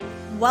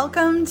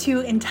Welcome to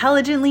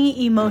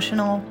Intelligently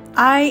Emotional.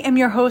 I am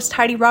your host,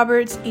 Heidi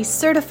Roberts, a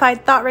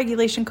certified thought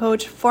regulation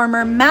coach,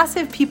 former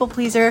massive people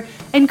pleaser,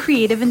 and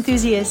creative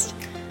enthusiast.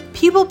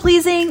 People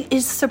pleasing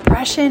is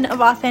suppression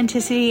of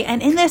authenticity,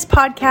 and in this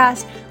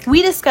podcast,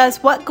 we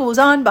discuss what goes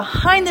on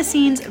behind the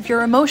scenes of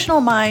your emotional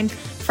mind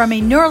from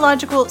a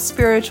neurological,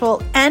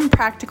 spiritual, and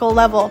practical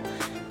level.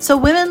 So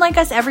women like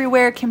us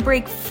everywhere can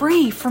break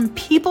free from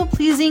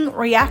people-pleasing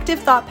reactive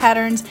thought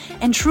patterns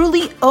and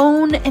truly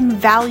own and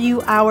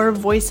value our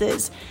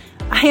voices.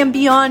 I am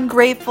beyond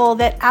grateful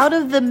that out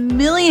of the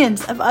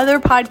millions of other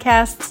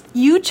podcasts,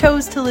 you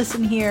chose to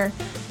listen here.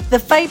 The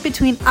fight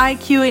between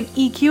IQ and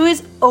EQ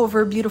is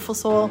over, beautiful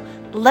soul.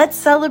 Let's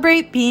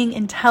celebrate being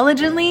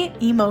intelligently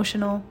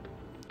emotional.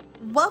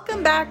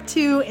 Welcome back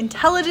to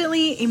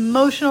Intelligently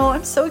Emotional.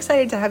 I'm so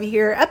excited to have you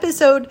here.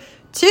 Episode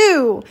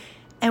 2.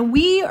 And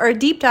we are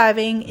deep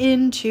diving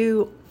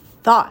into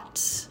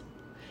thoughts.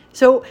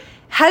 So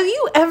have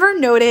you ever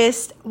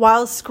noticed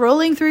while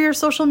scrolling through your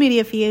social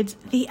media feeds,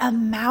 the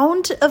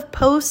amount of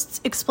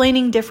posts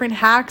explaining different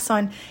hacks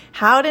on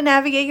how to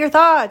navigate your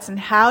thoughts and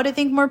how to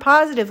think more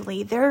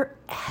positively? They're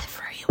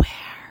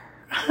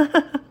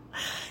everywhere.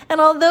 And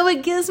although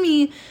it gives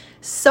me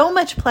so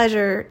much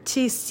pleasure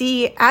to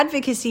see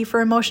advocacy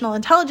for emotional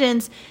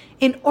intelligence,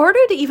 in order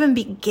to even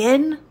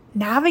begin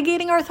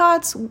navigating our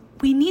thoughts,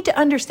 we need to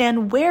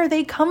understand where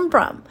they come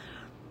from.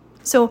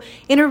 So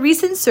in a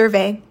recent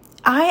survey,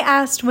 I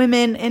asked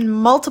women in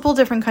multiple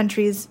different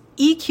countries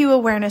EQ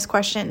awareness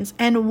questions,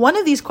 and one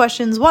of these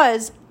questions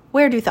was,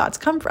 where do thoughts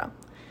come from?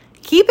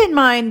 Keep in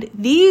mind,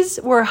 these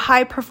were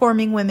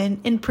high-performing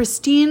women in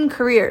pristine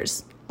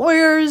careers,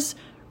 lawyers,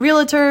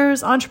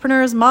 realtors,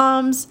 entrepreneurs,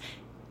 moms,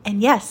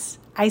 and yes,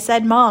 I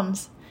said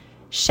moms.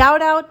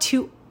 Shout out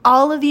to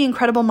all of the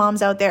incredible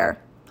moms out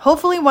there.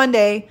 Hopefully one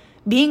day,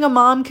 being a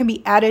mom can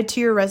be added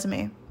to your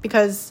resume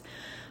because,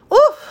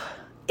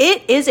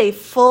 it is a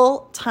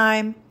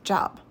full-time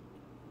job.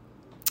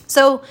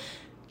 So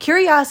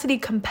curiosity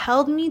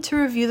compelled me to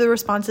review the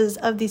responses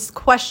of this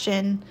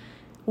question,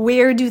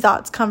 where do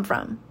thoughts come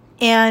from?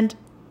 And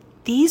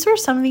these were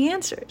some of the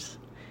answers.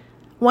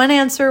 One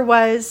answer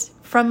was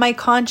from my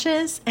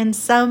conscious and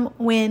some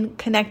when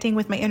connecting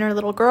with my inner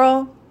little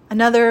girl.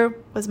 Another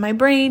was my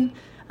brain.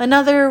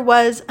 Another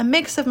was a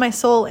mix of my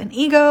soul and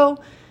ego.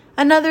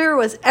 Another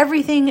was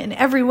everything and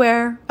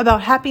everywhere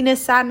about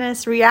happiness,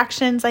 sadness,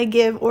 reactions I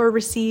give or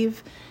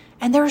receive.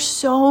 And there are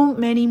so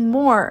many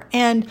more.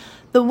 And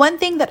the one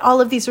thing that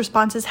all of these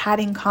responses had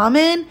in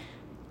common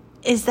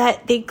is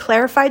that they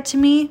clarified to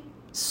me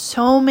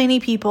so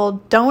many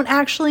people don't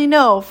actually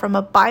know from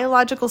a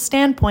biological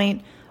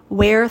standpoint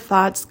where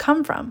thoughts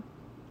come from.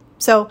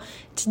 So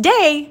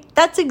today,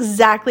 that's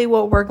exactly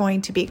what we're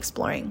going to be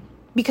exploring.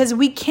 Because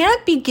we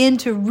can't begin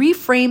to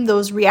reframe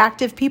those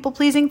reactive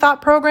people-pleasing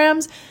thought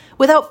programs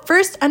without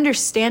first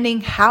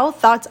understanding how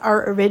thoughts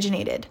are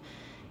originated.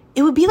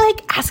 It would be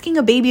like asking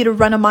a baby to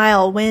run a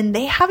mile when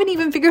they haven't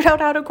even figured out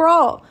how to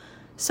crawl.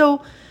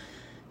 So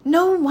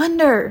no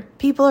wonder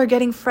people are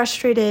getting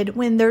frustrated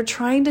when they're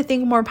trying to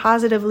think more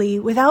positively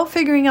without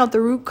figuring out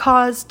the root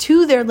cause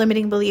to their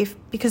limiting belief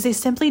because they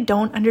simply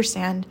don't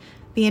understand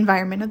the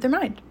environment of their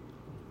mind.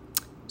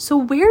 So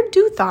where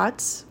do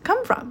thoughts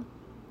come from?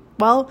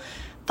 Well,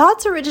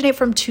 thoughts originate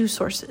from two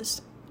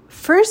sources.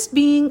 First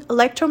being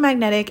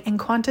electromagnetic and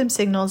quantum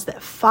signals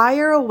that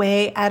fire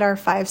away at our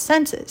five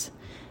senses.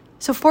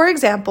 So for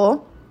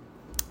example,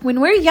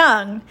 when we're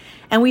young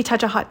and we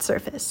touch a hot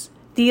surface,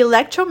 the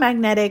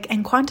electromagnetic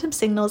and quantum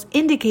signals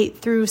indicate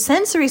through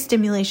sensory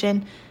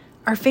stimulation,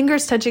 our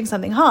fingers touching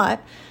something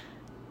hot,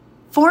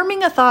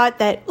 forming a thought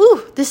that,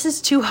 this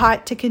is too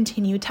hot to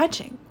continue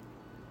touching.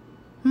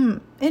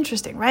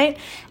 Interesting, right?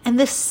 And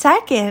the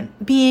second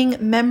being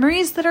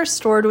memories that are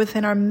stored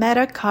within our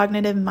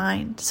metacognitive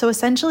mind. So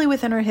essentially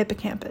within our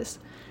hippocampus.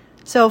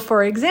 So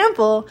for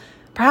example,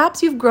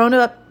 perhaps you've grown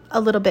up a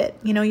little bit.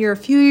 You're a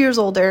few years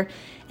older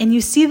and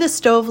you see the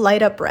stove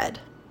light up red.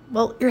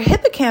 Well, your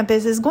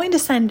hippocampus is going to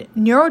send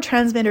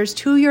neurotransmitters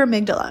to your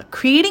amygdala,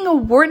 creating a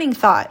warning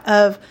thought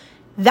of,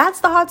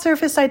 that's the hot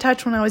surface I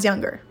touched when I was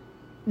younger.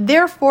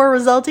 Therefore,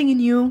 resulting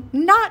in you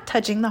not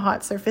touching the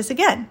hot surface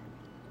again.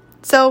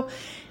 So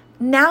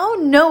now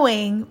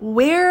knowing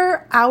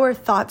where our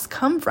thoughts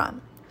come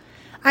from,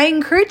 I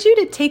encourage you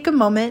to take a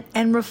moment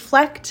and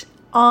reflect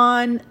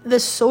on the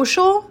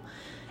social,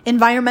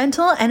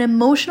 environmental, and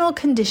emotional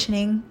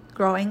conditioning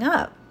growing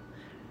up,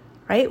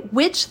 right?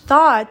 Which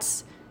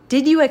thoughts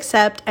did you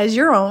accept as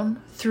your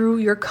own through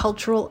your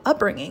cultural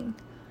upbringing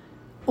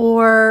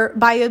or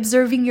by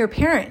observing your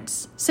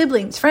parents,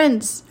 siblings,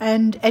 friends,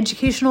 and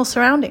educational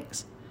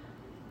surroundings?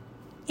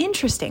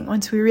 Interesting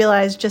once we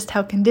realize just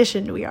how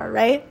conditioned we are,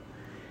 right?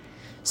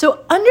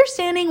 So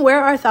understanding where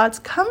our thoughts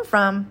come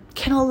from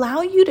can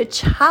allow you to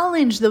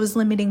challenge those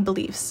limiting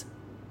beliefs,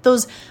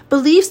 those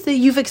beliefs that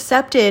you've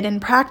accepted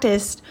and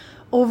practiced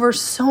over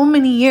so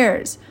many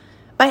years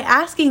by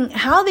asking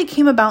how they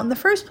came about in the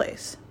first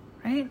place,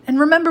 right? And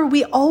remember,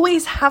 we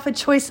always have a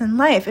choice in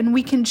life and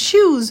we can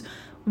choose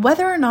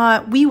whether or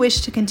not we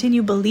wish to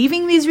continue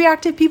believing these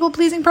reactive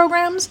people-pleasing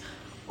programs,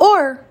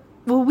 or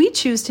will we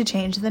choose to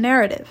change the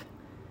narrative?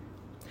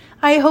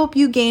 I hope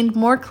you gained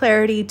more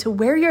clarity to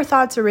where your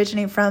thoughts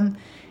originate from,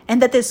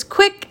 and that this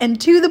quick and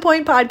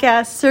to-the-point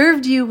podcast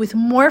served you with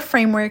more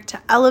framework to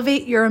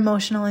elevate your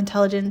emotional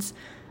intelligence.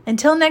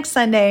 Until next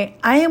Sunday,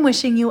 I am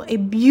wishing you a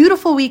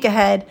beautiful week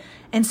ahead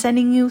and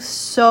sending you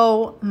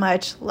so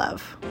much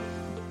love.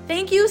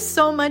 Thank you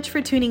so much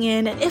for tuning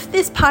in. And if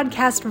this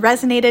podcast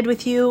resonated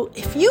with you,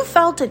 if you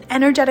felt an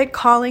energetic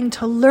calling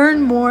to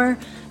learn more,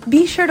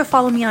 be sure to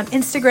follow me on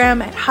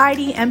Instagram at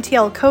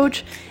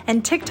HeidiMTLCoach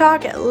and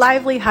TikTok at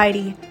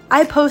LivelyHeidi.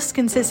 I post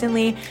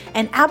consistently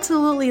and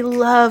absolutely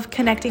love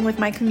connecting with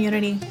my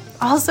community.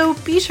 Also,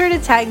 be sure to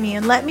tag me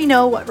and let me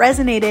know what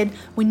resonated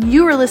when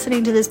you were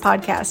listening to this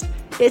podcast.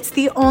 It's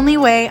the only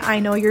way I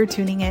know you're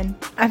tuning in.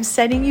 I'm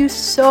sending you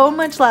so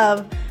much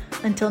love.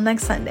 Until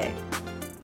next Sunday.